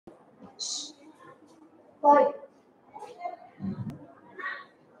Good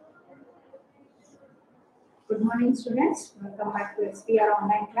morning, students. Welcome back to SPR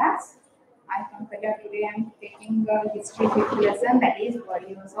online class. I am Pankaja. Today I am taking the history fifth lesson, that is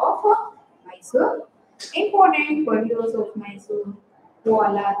warriors of Mysore. Important warriors of Mysore. Who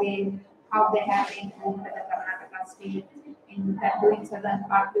all are they? How they have been ruled the Karnataka state in the doing southern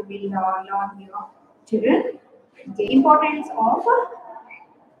part to build along your children. The important warriors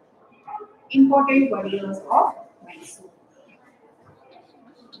of Mysore.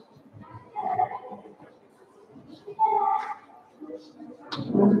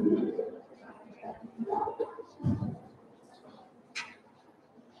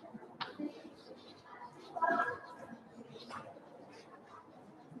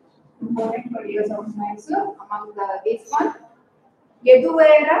 Important warriors of Mysore. Among this one,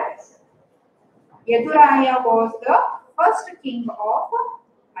 Yeduraya was the first king of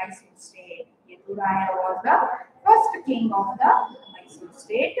Mysore state. Yeduraya was the first king of the Mysore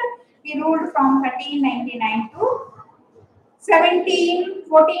state. He ruled from 1399 to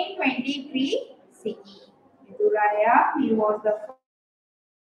 1423 CE. Yeduraya, he was the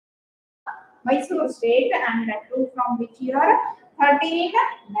Mysore state and that ruled from which year?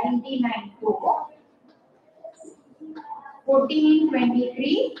 1399 to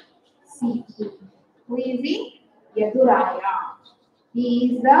 1423 CE. Who is he? Yeduraya. He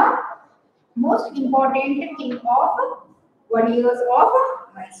is the most important king of warriors of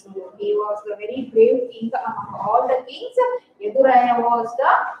Mysore. He was the very brave king among all the kings. Yeduraya was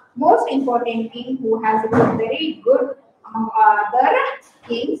the most important king who has been very good among other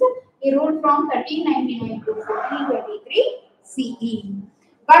kings. He ruled from 1399 to 1423 CE.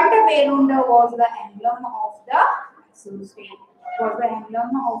 Gandaberunda was the emblem of the Mysore state. Was the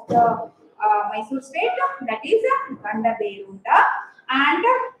emblem of the Mysore state, that is Gandaberunda, and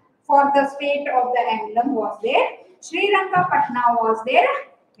for the state of the emblem was there Srirangapatna was their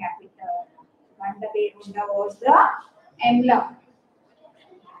capital. Gandaberunda was the emblem.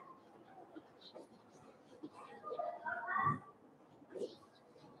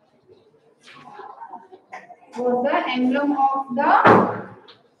 Was the emblem of the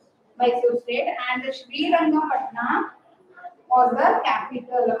Mysore state, and the Srirangapatna was the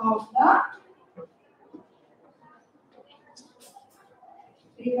capital of the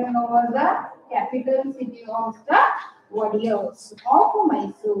Sriranga was the capital city of the warriors of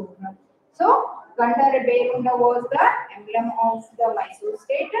Mysore. So Gandaberunda was the emblem of the Mysore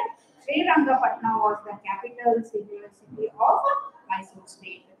state. Srirangapatna was the capital city of Mysore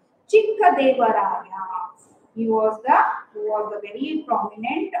state. Chikkadevaraya, he was the very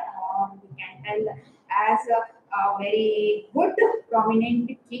prominent, or we can tell as a very good prominent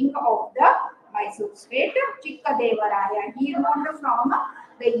king of the Mysore state. Chikkadevaraya, he ruled from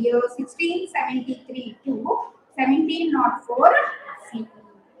the year 1673 to 1704 CE.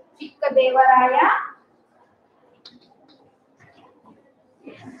 Chikkadevaraya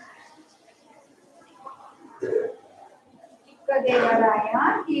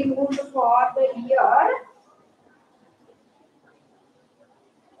he ruled for the year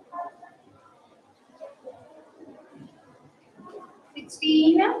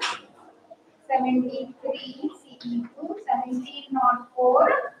 1673 CE to 1704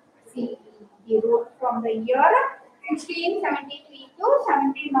 CE. He ruled from the year 1673 to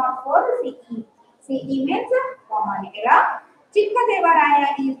 1704 CE. CE means Common Era. Chikkadevaraya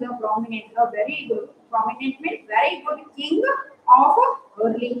is the prominent, a very good, prominent means very good king of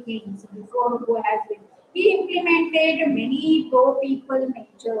early kings before who has been. He implemented many pro-people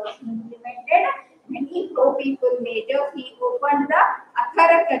measures. He opened the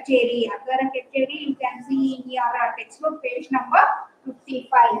Akhara Kacheri. Akhara Kacheri you can see in your textbook page number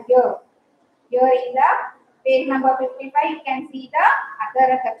 55 here. Here in the page number 55 you can see the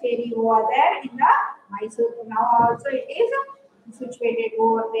Akhara Kacheri over there in the Mysore. Now also it is situated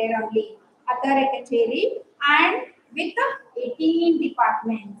over there only. Akhara Kacheri and with 18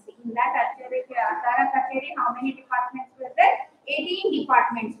 departments. In that Akhara Kacheri, how many departments were there? 18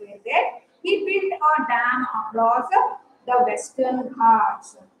 departments were there. He built a dam across the western Ghats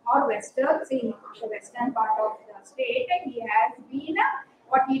or western sea, the western part of the state. He has been,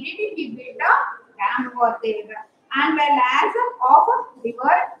 what he did, he built a dam over there, and well as of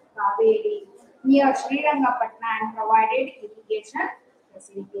river Kaveri near Srirangapatna and provided irrigation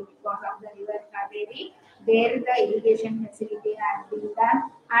facility. Because of the river Kaveri, there the irrigation facility has been done,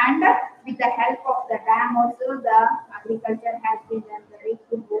 and with the help of the dam also the agriculture has been done very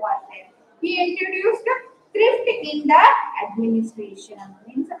good over there. He introduced thrift in the administration,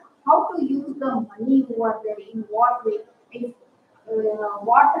 means how to use the money over there, in what way, if,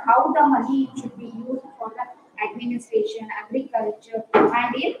 what how the money should be used for the administration, agriculture,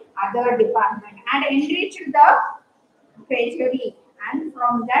 and in other department, and enriched the treasury, and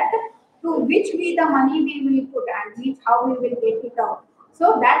from that to which we the money we will put and which how we will get it out.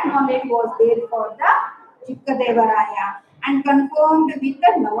 So that knowledge was there for the Chikkadevaraya and confirmed with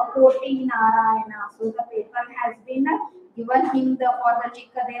the Navakoti Narayana. So the paper has been given him the for the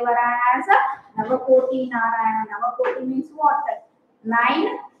Chikkadevaraya as a Navakoti Narayana. Navakoti means what?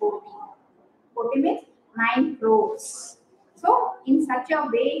 9 koti. Koti means 9 crores. So in such a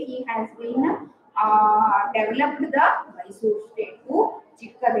way he has been developed the Mysore state to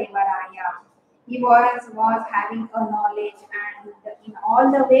Chikkadevaraya. He was having a knowledge, and in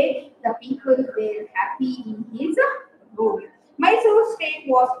all the way the people were happy in his rule. Mysore state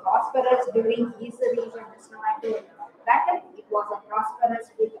was prosperous during his region. So I told you that it was a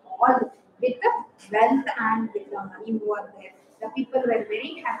prosperous with all with the wealth and with the money over there. The people were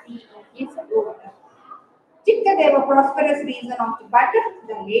very happy in his rule. Chikkadeva prosperous reason of but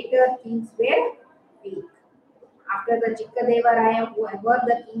the later kings were weak. After the Chikkadevaraya, whoever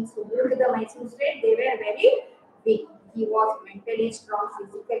the kings who ruled the Mysore state, they were very weak. He was mentally strong,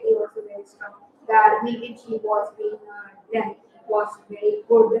 physically also very strong. The army which he was being done was very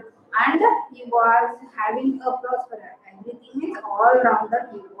good, and he was having a prosperous. Everything is all rounder.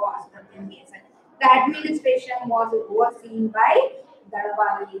 He was the thing is. The administration was overseen by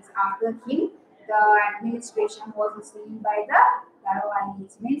Dharwais. After him, the administration was seen by the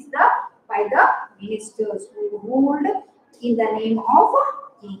Dharwais, means the by the ministers who ruled in the name of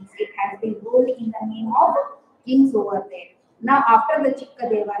kings. It has been ruled in the name of kings over there. Now, after the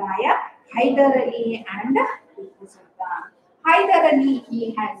Chikkadevaraya, Hyder Ali and Tipu Sultan. Hyder Ali,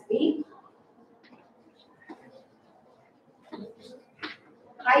 he has been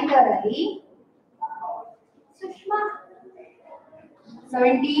Hyder Ali, Sushma,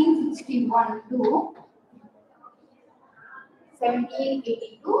 1761 to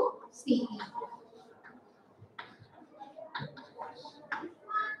 1782 CE.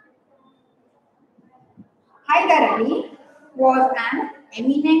 Hyder Ali was an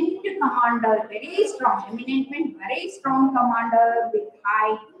eminent commander, very strong. Eminent means very strong commander with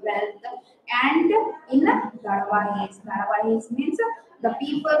high wealth and in Gadwais. Gadwais means the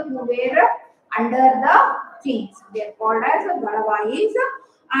people who were under the kings. They are called as Gadwais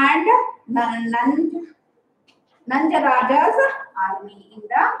and Nanjaraja's army. In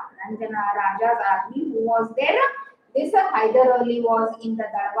the Nanjaraja's army, who was there? This Hyder Ali was in the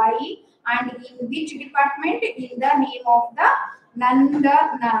Darwai, and in which department? In the name of the Nanda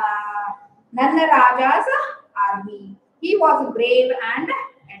Raja's army. He was brave and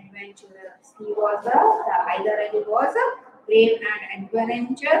adventurous. He was the Hyder Ali was brave and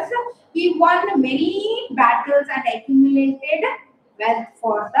adventurous. He won many battles and accumulated wealth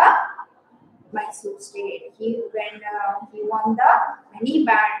for the Mysore state. He won the many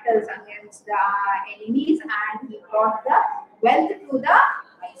battles against the enemies, and he brought the wealth to the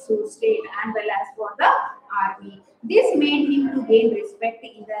Mysore state and well as for the army. This made him to gain respect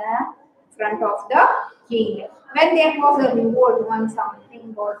in the front of the king. When there was a revolt, when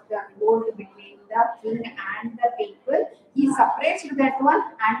something was the revolt between the king and the people, he suppressed that one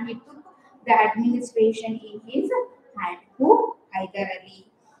and he took the administration in his hand to Hyder Ali.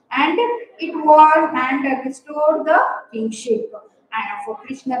 And it was and restored the kingship and for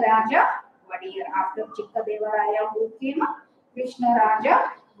Krishna Raja Vadiyar. After Chikkadevaraya, who came? Krishna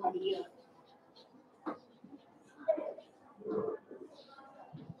Raja Vadiyar.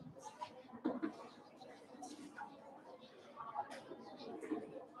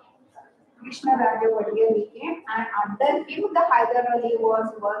 Krishna Raja Vadiyar became, and under him the Hyder Ali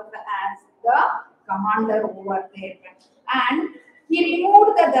was worked as the commander over there. And he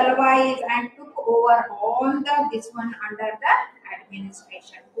removed the Dalwais and took over all the this one under the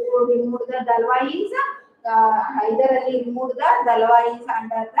administration. Who removed the Dalwais? Hyder Ali removed the Dalwais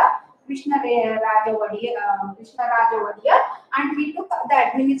under the Krishna Raja Vadiyar, and he took the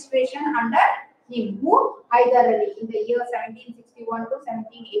administration under him. Who? Hyder Ali. In the year 1761 to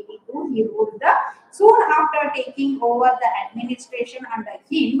 1782, he ruled the. Soon after taking over the administration under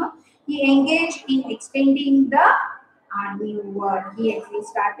him, he engaged in extending the army war. He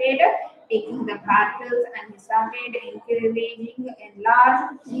started taking the battles and he started encouraging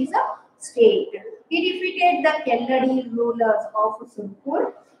enlarge his state. He defeated the Kelladi rulers of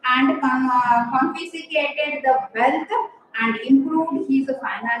Surpur and confiscated the wealth and improved his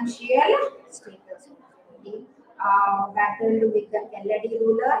financial status. He battled with the Kelladi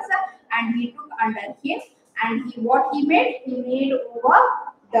rulers and he took under him, and what he made over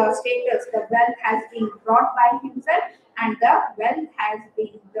the status, the wealth has been brought by himself, and the wealth has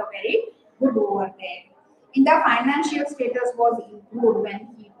been the very good over there. In the financial status was improved when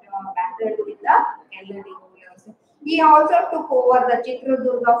he battled with the elder warriors. He also took over the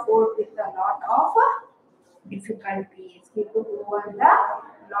Chitradurga fort with a lot of difficulties. He took over the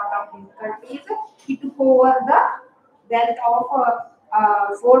lot of difficulties. He took over the wealth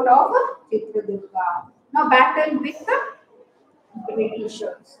of fort of Chitradurga. Now battle with the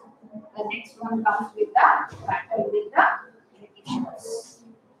Britishers. The next one comes with the battle with the Britishers.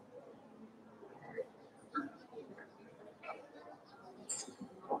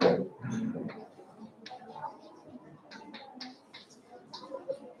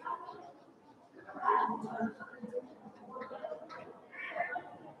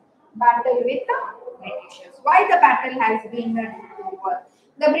 Battle with the Britishers. Why the battle has been over?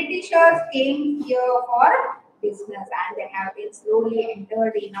 The Britishers came here for business and they have been slowly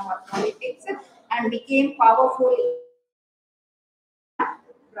entered in our politics and became powerful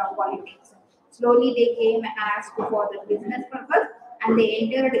from politics. Slowly they came asked for the business purpose and they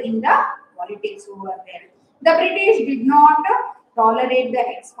entered in the politics over there. The British did not tolerate the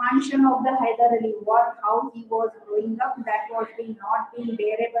expansion of the Hyder Ali war, how he was growing up, that was being not being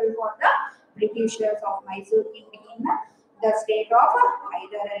bearable for the Britishers of Mysore Kingdom in the state of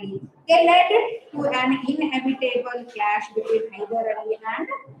Hyder Ali. They led to an inevitable clash between Hyder Ali and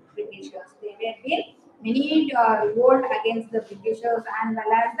Britishers. There were been many revolt against the Britishers and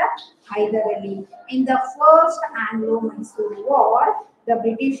well as the Hyder Ali. In the first Anglo-Mysore war, the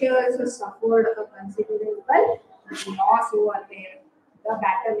Britishers suffered a considerable loss over there. The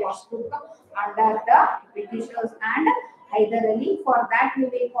battle was took under the Britishers and Hyder Ali. For that we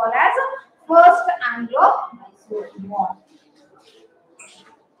will call as first Anglo-Mysore war.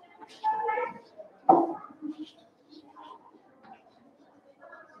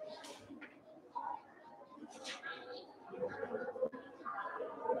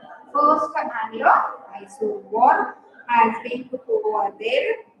 First Anglo-Mysore War has been put over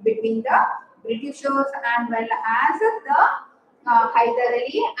there between the Britishers and well as the Hyder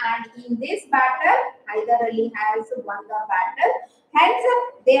Ali, and in this battle Hyder Ali has won the battle. Hence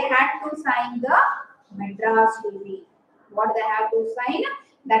they had to sign the Madras Treaty. What they have to sign?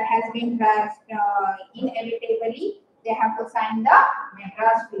 That has been inevitably they have to sign the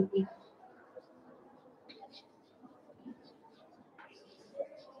Madras Treaty.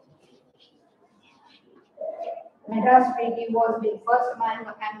 Madras Treaty was the first man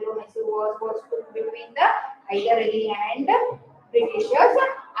of Anglo-Mysore Wars was put between the Hyder Ali and Britishers,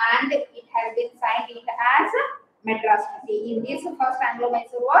 and it has been signed it as Madras Treaty. In this first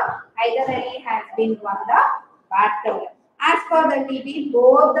Anglo-Mysore War, Hyder Ali has been won the battle. As per the treaty,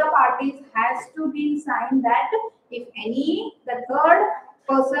 both the parties has to be signed that if any the third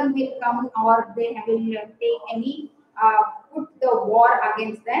person will come or they will take any put the war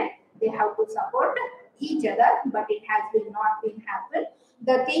against them, they have to support each other, but it has been not been happened.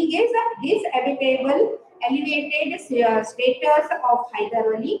 The thing is that this elevated status of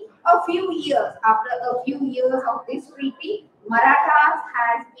Hyder Ali a few years after a few years of this treaty, Marathas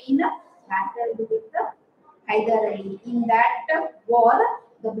has been battled with the Hyder Ali. In that war,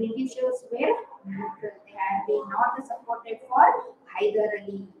 the Britishers were neutral. They had been not supported for Hyder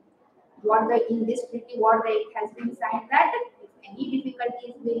Ali. What the in this treaty, what the, it has been signed that if any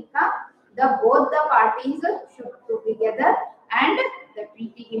difficulties will come, the both the parties should go together and the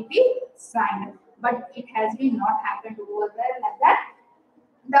treaty will be signed. But it has been not happened over there like that.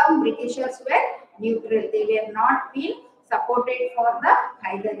 The Britishers were neutral. They were not being supported for the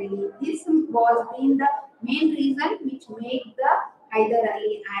Hyder Ali. This was been the main reason which made the Hyder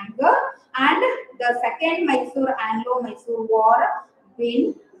Ali anger. And the second Mysore Anglo-Mysore War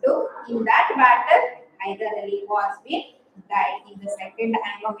been took in that battle. Hyder Ali was been died in the second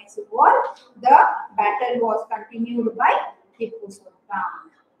Anglo-Mysore War. The battle was continued by Tipu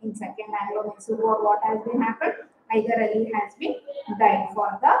Sultan. In second Anglo-Mysore War, what has been happened? Hyder Ali has been died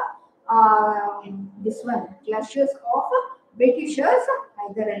for the this one clashes of Britishers.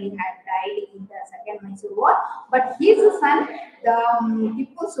 Hyder Ali had died in the second Mysore War, but his son, the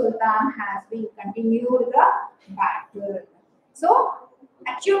Tipu Sultan, has been continued the battle. So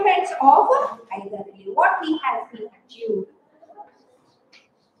achievements of Hyder Ali, what he has been achieved.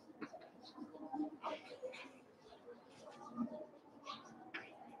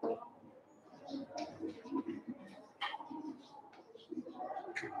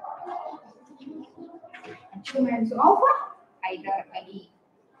 Achievements of Hyder Ali.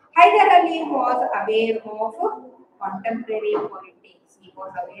 Hyder Ali was aware of contemporary politics. He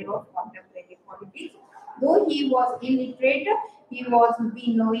was aware of contemporary politics. Though he was illiterate, he was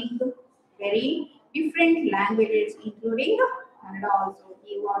be knowing very different languages, including Kannada also.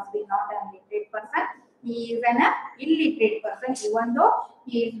 He was not an literate person. He is an illiterate person, even though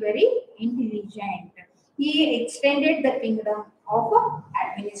he is very intelligent. He extended the kingdom of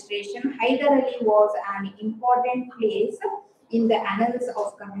administration. Hyder Ali was an important place in the annals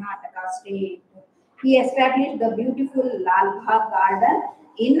of Karnataka state. He established the beautiful Lal Bagh Garden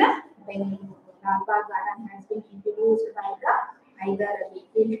in Bengaluru. Lal Bagh Garden has been introduced by the Hyder Ali.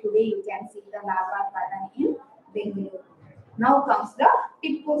 Till today, you can see the Lal Bagh Garden in Bengaluru. Now comes the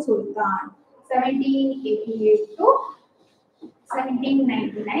Tipu Sultan, 1788 to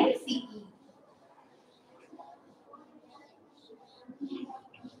 1799 CE.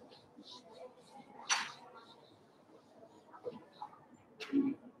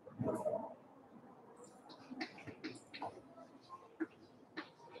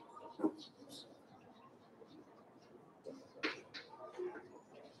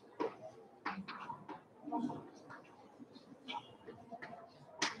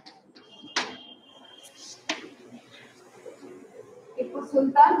 Tipu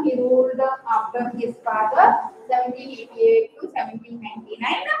Sultan, he ruled after his father 1788 to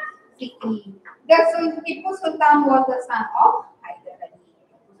 1799 CE. Tipu Sultan was the son of Hyder Ali.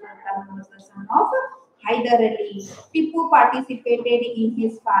 Tipu Sultan was the son of Hyder Ali. Tipu participated in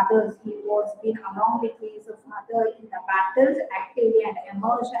his father's. He was been along with his father in the battles actively and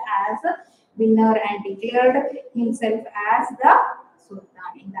emerged as a winner and declared himself as the Sultan.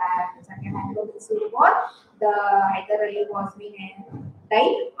 In the second Anglo-Mysore War, the Hyder Ali was being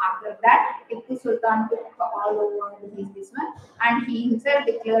died. After that, Tipu Sultan took all over his this one, and he himself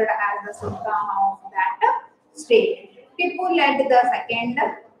declared as the Sultan of that state. Tipu led the second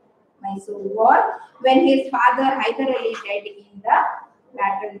Mysore War when his father Hyder Ali died in the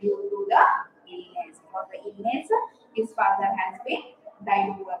battle due to the illness. For the illness, his father has been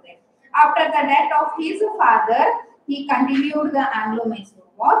died over there. After the death of his father, he continued the Anglo-Mysore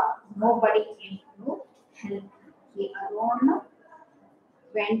War. Nobody came to help. He alone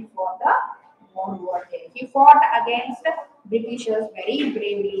went for the World War there. He fought against Britishers very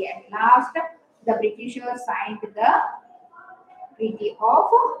bravely. At last, the Britishers signed the Treaty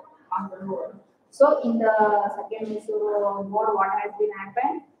of Mangalore. So, in the Second Mysore War, what has been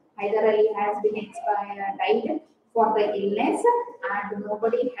happened? Hyder Ali has been died for the illness, and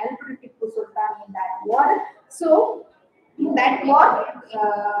nobody helped Tipu Sultan in that war. So, in that war,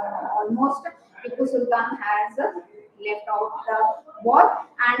 almost Tipu Sultan has left out the war,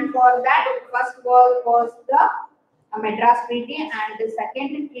 and for that, first war was the Madras Treaty, and the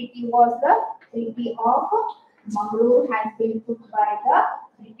second treaty was the Treaty of Mangalore, has been put by the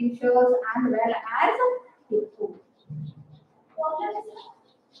Britishers and well as Tipu.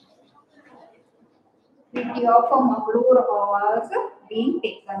 Treaty of Mangalore was being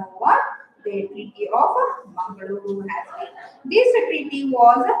taken over. The Treaty of Mangalore has been. This treaty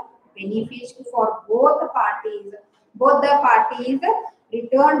was beneficial for both parties. Both the parties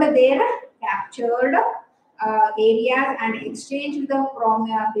returned their captured areas and exchanged the from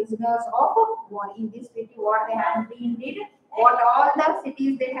prisoners of war. In this treaty, what they have been did, what all the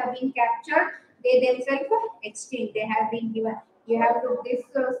cities they have been captured, they themselves exchanged. They have been given. You have to this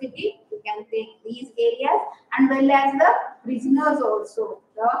city, you can take these areas, and well as the prisoners also,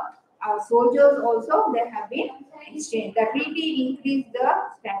 the soldiers also, they have been exchanged. The treaty increased the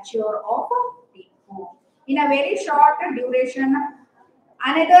stature of Tipu. In a very short duration,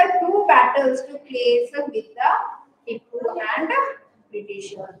 another two battles took place with the Tipu and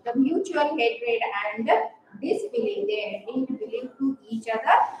Britishers. The mutual hatred and disbelief, they didn't believe to each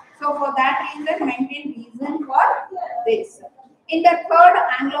other. So for that reason, maintained reason for this. In the third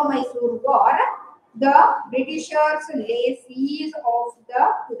Anglo-Mysore War, the Britishers lay siege of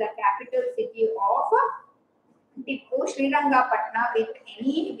the capital city of Tipu, Srirangapatna,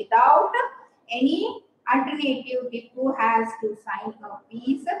 without any alternative. Tipu has to sign a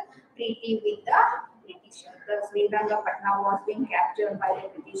peace treaty with the Britishers. The Srirangapatna was being captured by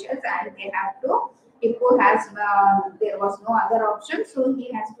the Britishers, and they have to. Tipu has there was no other option, so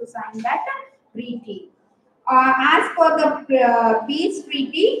he has to sign that treaty. As for the peace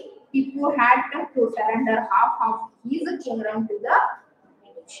treaty, Tipu had to surrender half of his kingdom to the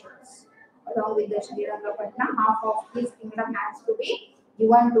Britishers. Along with the Srirangapatna, half of his kingdom has to be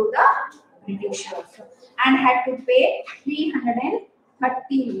given to the Britishers and had to pay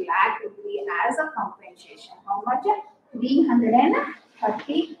 330 lakh rupees as a compensation. How much?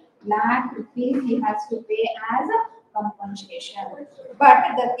 330 lakh rupees he has to pay as a compensation. But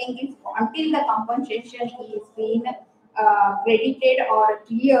the thing is, until the compensation is being credited or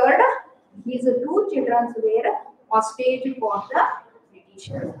cleared, his two children were hostage for the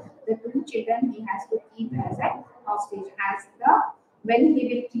Britishers. the two children he has to keep as a hostage. As the when he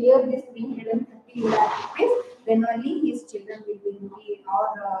will clear this 330 lakh rupees, then only his children will be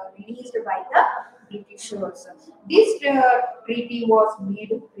or released by the Britishers. This treaty was made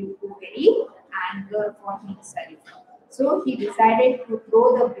Tipu very anger for himself. So he decided to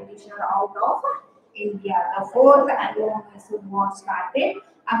throw the Britisher out of India. The fourth Anglo-Mysore war started.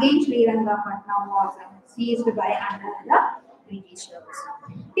 Again, Srirangapatna was seized by under the Britishers.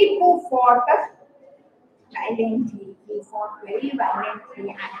 Tipu fought violently. He fought very violently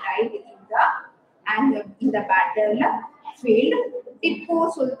and died in the battle field.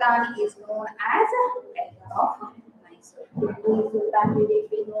 Tipu Sultan is known as Tiger of Mysore. Tipu Sultan will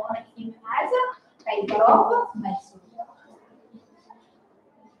be known him as Tiger of Mysore.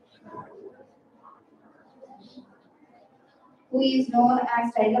 Who is known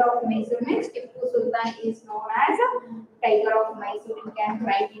as Tiger of Mysore means Tipu Sultan is known as Tiger of Mysore. You can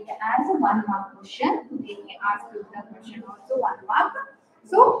write it as a 1 mark question. They may ask you the question also 1 mark.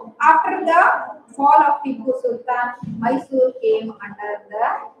 So after the fall of Tipu Sultan, Mysore came under the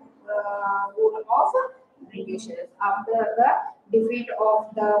rule of Britishers. After the defeat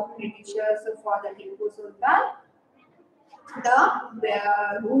of the Britishers for the Tipu Sultan,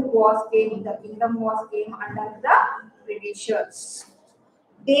 the rule was came, the kingdom was came under the Britishers.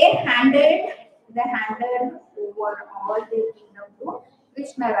 They handed over all their kingdom to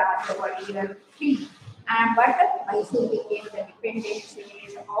Krishna Rajavadi III. And but Mysore became the dependent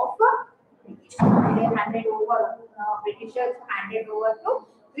state of British. They handed over Britishers handed over to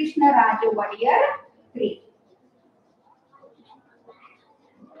Krishna Rajavadi III.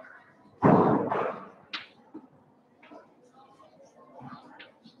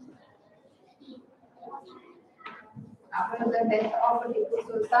 After the death of Tipu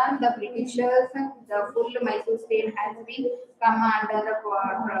Sultan, the Britishers, the full Mysore state has been come under the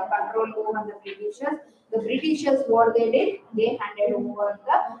control over the Britishers. The Britishers, what they did, they handed over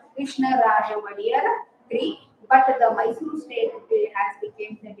the Krishna Rajavadi III, but the Mysore state has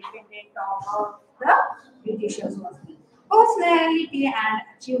become the dependent of the Britishers only. Personality and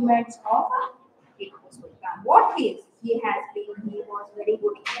achievements of Tipu Sultan. What he is? He was very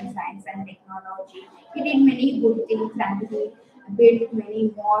good in science and technology. He did many good things and he built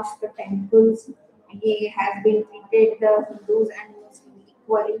many mosques, temples. He has been treated the Hindus and Muslims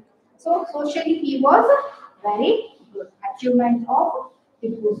equally. So socially he was very good. Achievement of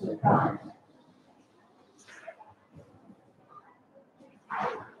Tipu Sultan.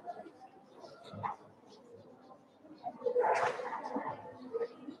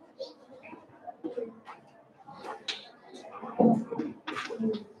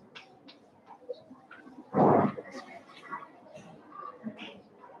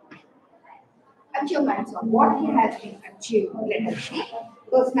 Achievements of what he has been achieved. Let us see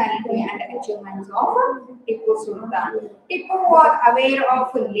personality and achievements of Tipu Sultan. Tipu was aware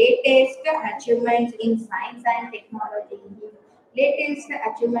of latest achievements in science and technology. Latest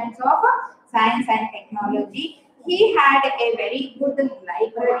achievements of science and technology. He had a very good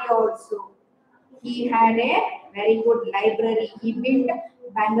library also. He had a very good library. He built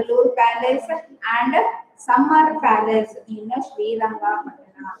Bangalore Palace and Summer Palace in Sri Rangapatna.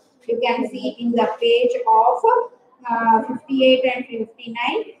 You can see in the page of 58 and 59.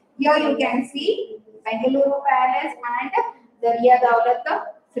 Here you can see Bangalore Palace and Darya Daulat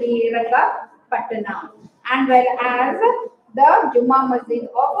Sri Rangapatna, and well as the Juma Masjid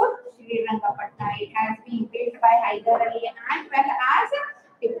of Sri Rangapatna. It has been built by Hyder Ali and well as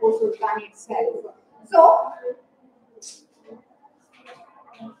Tipu Sultan itself. So,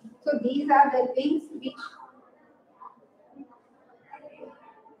 so these are the things which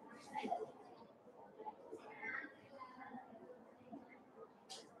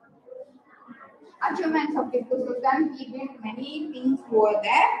achievements of Tipu Sultan. He built many things over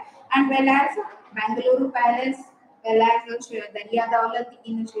there, and well as Bangalore Palace, well as Darya Daulat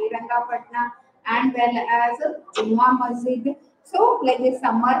in Sri Rangapatna, and well as Juma Masjid. So, like the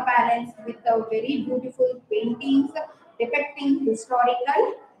Summer Palace with very beautiful paintings depicting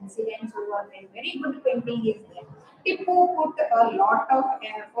historical incidents over there. Very good painting is there. Tipu put a lot of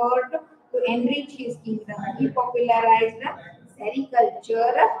effort to enrich his kingdom. He popularized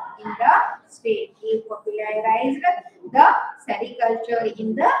sericulture in the state. He popularized the sericulture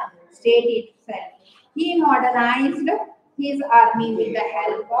in the state itself. He modernized his army with the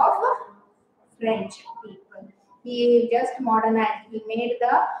help of French people. He just modernized. He made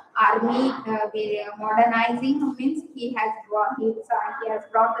the army modernizing means he has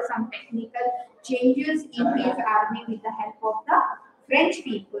brought some technical changes in his army with the help of the French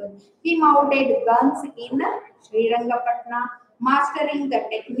people. He mounted guns in Srirangapatna, Mastering the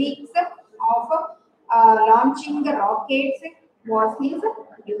techniques of launching the rockets was his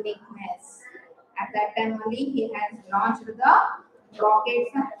uniqueness. At that time only he has launched the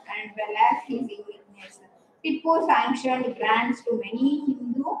rockets and well as his uniqueness. Tipu sanctioned grants to many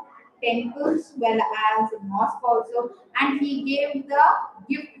Hindu temples well as mosque also, and he gave the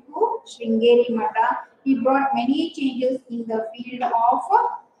gift to Sringeri Mata. He brought many changes in the field of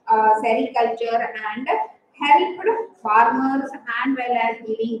sericulture and helped farmers and well as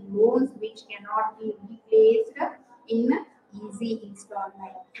giving loans which cannot be replaced in easy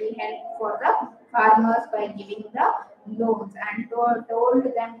installment. He helped for the farmers by giving the loans and told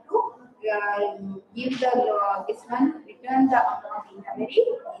them to give the this one return the amount in a very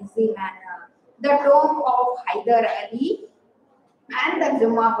easy manner. The tomb of Hyder Ali and the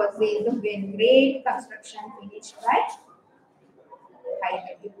Juma Masjid when great construction finished by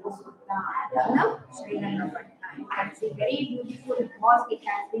Hyder Sultan in Srinagar. You can see very beautiful mosque. It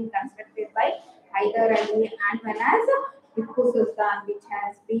has been constructed by Hyder Ali and well as Tipu Sultan, which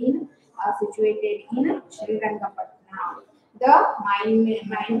has been situated in Srirangapatna. The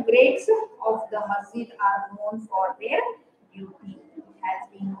mine grades of the masjid are known for their beauty. It has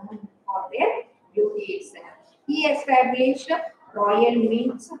been known for their beauty itself. He established royal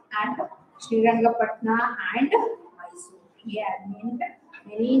mints at Srirangapatna and Mysore. He had mint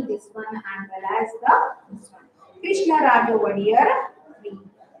many this one and well as the this one. Krishna Raja Vadiyar III.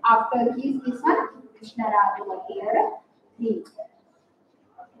 After his this one, Krishna Raja Vadiyar III.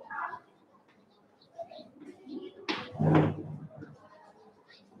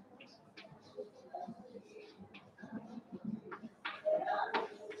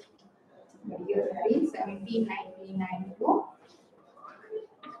 Vadiyar III 1799 to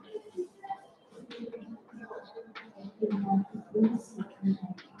 1831. 1831 CE.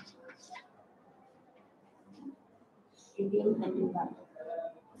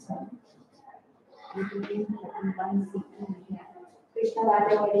 Krishna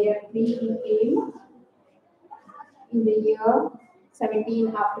Raja Vadiyar III came in the year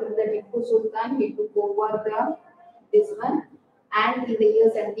 17 after the Tipu Sultan. He took over the this one and in the year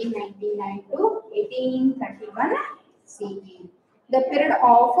 1799 to 1831 CE. The period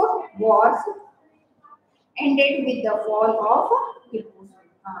of wars ended with the fall of Tipu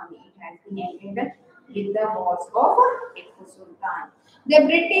Sultan. It has been ended with the wars of Tipu Sultan. The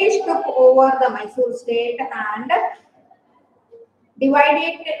British took over the Mysore state and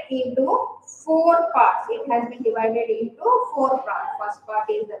divided into four parts. It has been divided into four parts. First part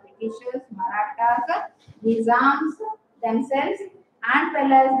is the Britishers, Marathas, Nizams themselves, and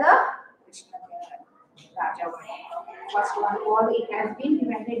well as the Krishna Raja. First one was it has been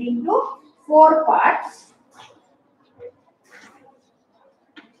divided into four parts.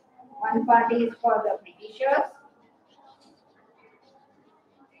 One part is for the Britishers.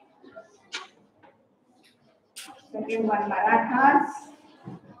 Second one Marathas,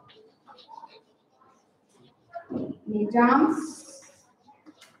 Nizams,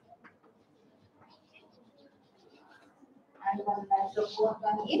 and one the fourth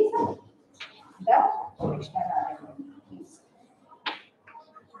one is the Krishna Raja.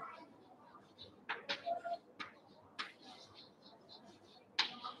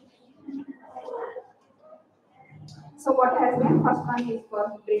 So what has been first one is for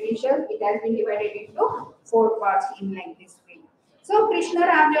Britishers. It has been divided into four parts in like this way. So Krishna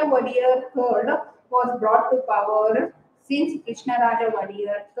Raja Vadiyar III was brought to power since Krishna Raja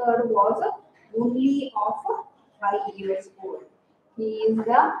Vadiyar III was only of 5 years old. He is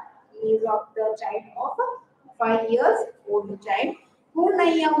of the child of 5 years old child.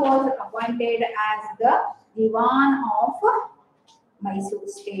 Purnaya was appointed as the Diwan of Mysore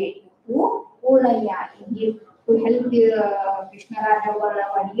state. Purnaya to help the Krishna Raja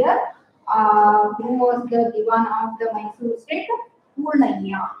Vadiyar, who was the Diwan of the Mysore state,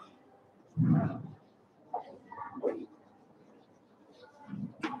 Purnaya.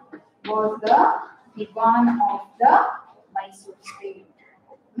 Was the Diwan of the Mysore state.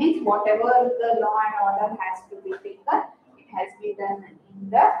 Means whatever the law and order has to be taken, it has been done in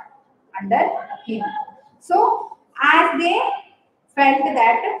the under him. So as they felt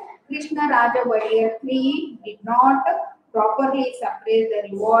that Krishna Raja Vadiyar III did not properly suppress the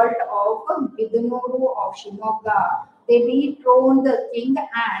revolt of Vidunuru of Shimoga, they dethroned the king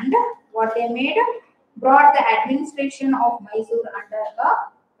and what they made brought the administration of Mysore under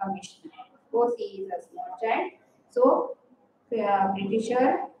a commissioner. Of course, he is a small child, so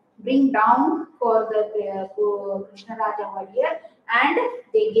Britisher bring down for the Krishna Raja Vadiyar and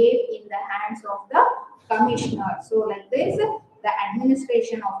they gave in the hands of the commissioner. So like this, the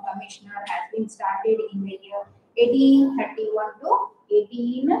administration of commissioner has been started in the year 1831 to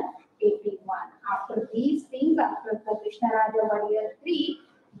 1881. After these things, after the Krishnaraja Vadiyar III,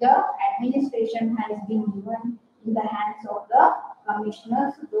 the administration has been given in the hands of the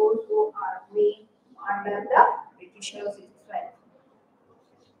commissioners, those who are being under the Britishers itself.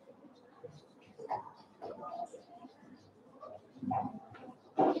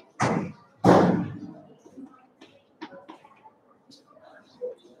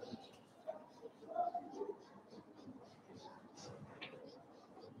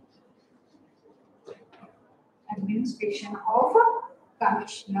 Administration of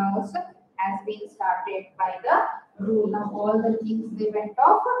commissioners has been started by the rule of all the things they went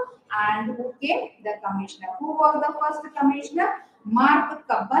off, and who came? The commissioner. Who was the first commissioner? Mark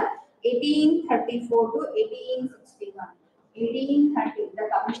Cubbon, 1834 to 1861. 1830. The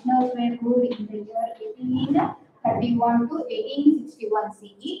commissioners were ruled in the year 1831 to 1861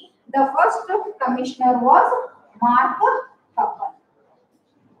 CE. The first commissioner was Mark Cubbon.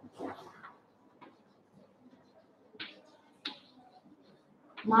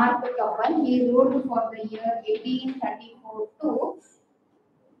 Mark Cubbon, he ruled for the year 1834 to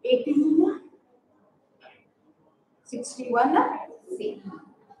 1861 CE.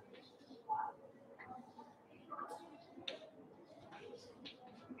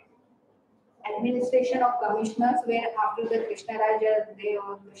 Administration of commissioners were after the Krishnaraja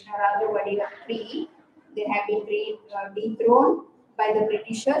Vadiyar III. They have been dethroned by the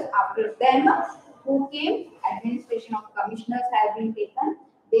Britishers. After them, who came? Administration of commissioners have been taken.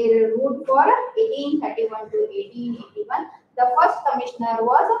 They ruled for 1831 to 1881. The first commissioner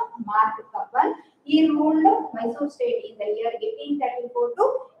was Mark Cubbon. He ruled Mysore state in the year 1834 to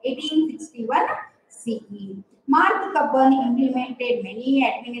 1861 CE. Mark Cubbon implemented many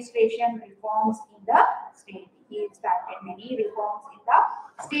administration reforms in the state. He started many reforms in the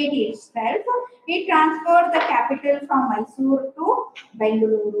state itself. He transferred the capital from Mysore to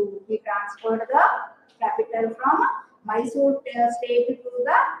Bengaluru. He transferred the capital from Mysore state to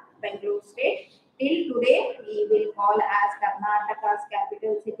the Bengaluru state. Till today, we will call as Karnataka's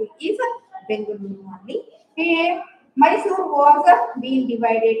capital city is Bengaluru only. Mysore was being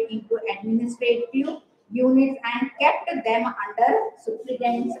divided into administrative units and kept them under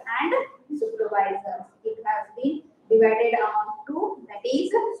superintendents and supervisors. It has been divided among two, that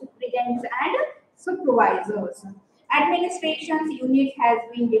is superintendents and supervisors. Administration's unit has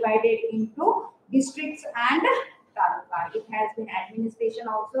been divided into districts and taluka. It has been administration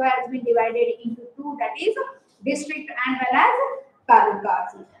also has been divided into two, that is district and well as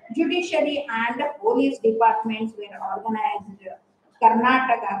talukas. Judiciary and police departments were organized.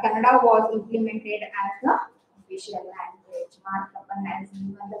 Kannada was implemented as the official language. Mark Cubbon has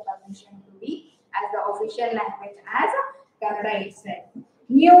given the permission to be as the official language as Kannada itself.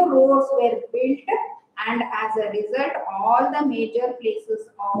 New roads were built, and as a result, all the major places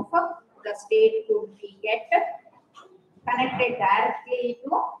of the state could be connected directly to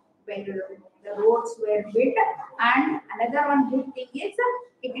Bengaluru. The roads were built, and another one good thing is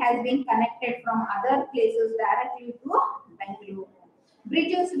it has been connected from other places directly to Bengaluru.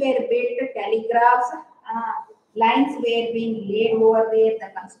 Bridges were built, telegraphs, lines were being laid over there. The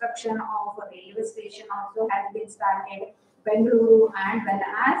construction of a railway station also has been started. Bengaluru and well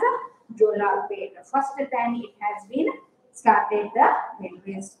as Jolarpet. First time it has been started the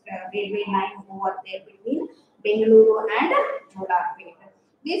railway line over there between Bengaluru and Jolarpet.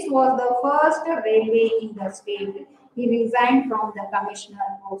 This was the first railway in the state. He resigned from the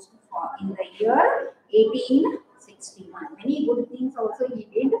commissioner post in the year 1861. Many good things also he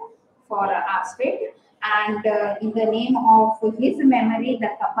did for our state. And in the name of his memory, the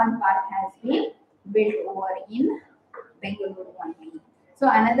Cubbon Park has been built over in Bengaluru only. So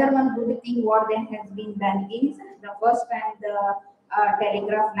another one good thing what there has been done is the first time the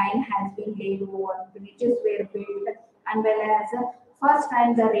telegraph line has been laid over, bridges were built, and well as first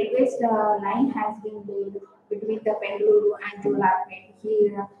time the railway line has been laid between the Bengaluru and Jolarpet. He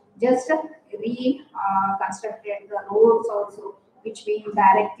just reconstructed the roads also, which being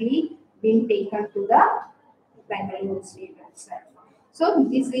directly being taken to the Bengaluru state itself. So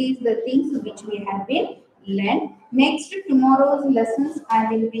this is the things which we have been learned. Next, tomorrow's lessons I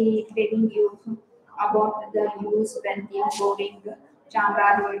will be telling you about the use when boarding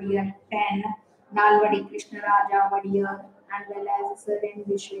Chamraj Vadiyar 10, Nalvadi Krishnaraja Vadiyar, and well as certain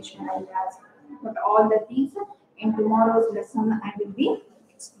Vishweshwaraya's. But all the things in tomorrow's lesson I will be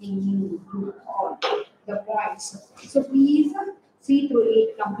explaining you all the points. So please see through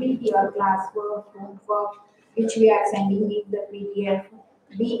it, complete your classwork, homework, which we are sending in the PDF.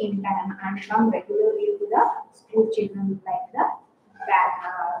 Be in time and come regularly to the school children like the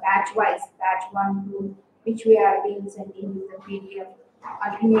batch wise, batch 1 to which we are being sending you the PDF.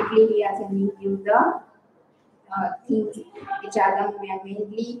 Ultimately, we are sending you the things which are the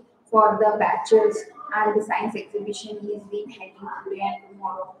mainly for the batches, and the science exhibition is being heading today and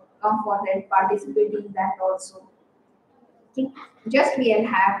tomorrow. Come for that, participate in that also. Okay. Just we'll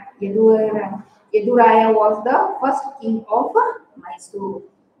have Yeduraya was the first king of Mysore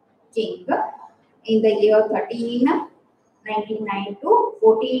king in the year 1399 to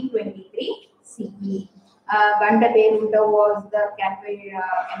 1423 CE. Gandaberunda was the capital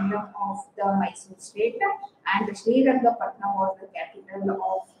emblem of the Mysore state, and Srirangapatna was the capital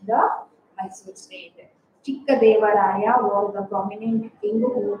of the Mysore state. Chikkadevaraya was the prominent king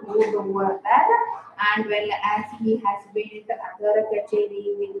who ruled over that, and well as he has built other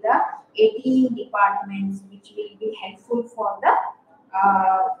kacheri with the 18 departments, which will be helpful for the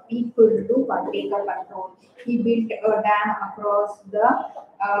people to take a control. He built a dam across the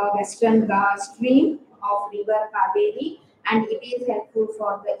western stream of river Kaveri, and it is helpful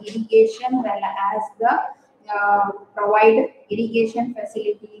for the irrigation well as the provide irrigation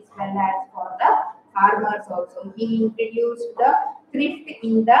facilities well as for the farmers also. He introduced the thrift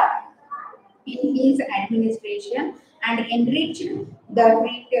in his administration and enriched the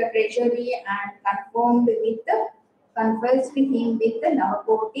treasury and confessed him with the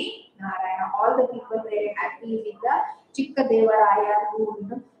Navakoti Narayana. All the people were happy with the Chikkadevaraya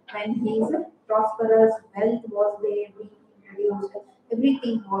ruled when his prosperous wealth was there being introduced.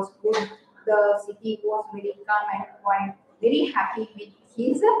 Everything was good. The city was very calm and quiet, very happy with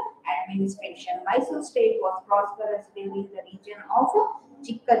his administration. Mysore state was prosperous during the region of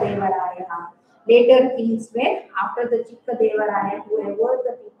Chikkadevaraya. Later kings were, after the Chikkadevaraya, whoever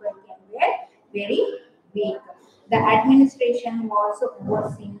the people came were very weak. The administration was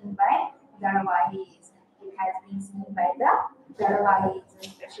overseen by Dharavais. It has been seen by the Dharavais,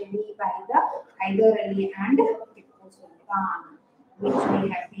 especially by the Hyder Ali and Tipu Sultan, which we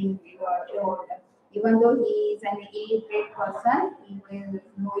have been told. Even though he is an illiterate person, he was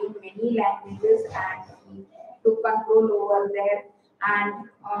knowing many languages and he took control over there. And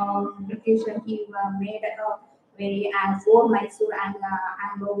British, he made a very and four Mysore and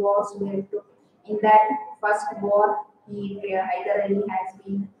Anglo wars were took. In that first war, Hyder Ali has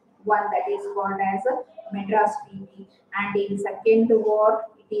been one that is called as a Madras Treaty, and in second war,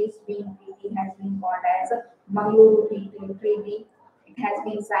 it is being treaty has been called as a Mangaluru Treaty. It has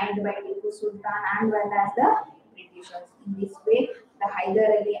been signed by Tipu Sultan and well as the Britishers. In this way, the Hyder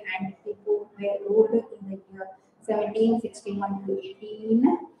Ali and Tipu were ruled in the year 1761 to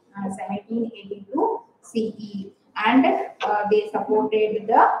 1782 CE, and they supported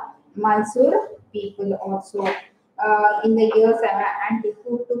the Mysore people also. In the year 7, and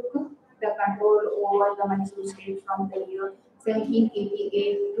Tipu took the control over the Mysore state from the year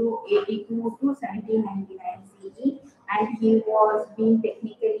 1788 to 82 to 1799 CE, and he was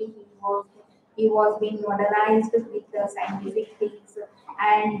being modernized with the scientific things,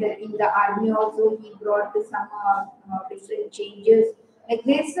 and in the army also he brought some different changes. Like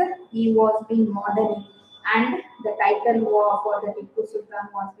this, he was being modern, and the title for the Tipu Sultan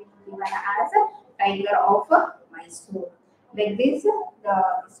was being given as Tiger of Mysore. Like this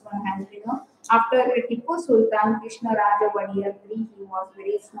one has been after Tipu Sultan Krishna Raja Vadiyar III, he was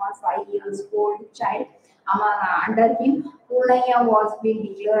very small, 5 years old child. Under him, Purnaya was being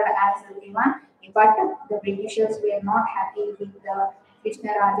declared as a Divan, but the Britishers were not happy with the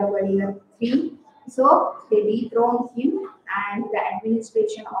Krishna Raja Vadiyar III, so they dethroned him, and the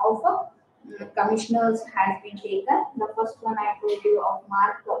administration of commissioners has been taken. The first one I told you of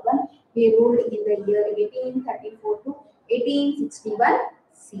Mark Coben, he ruled in the year 1834 to 1861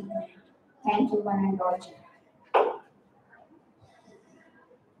 CE. Thank you, one and all.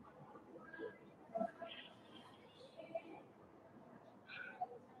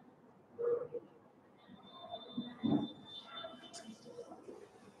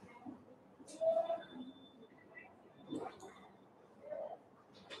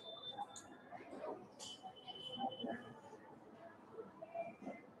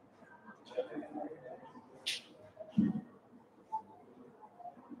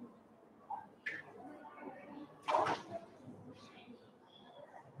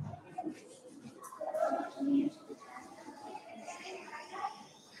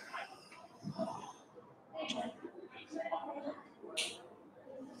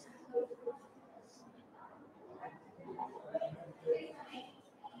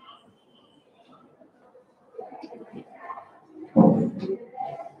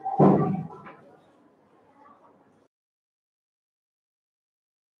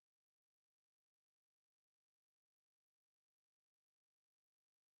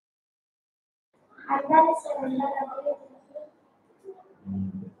 Andar is a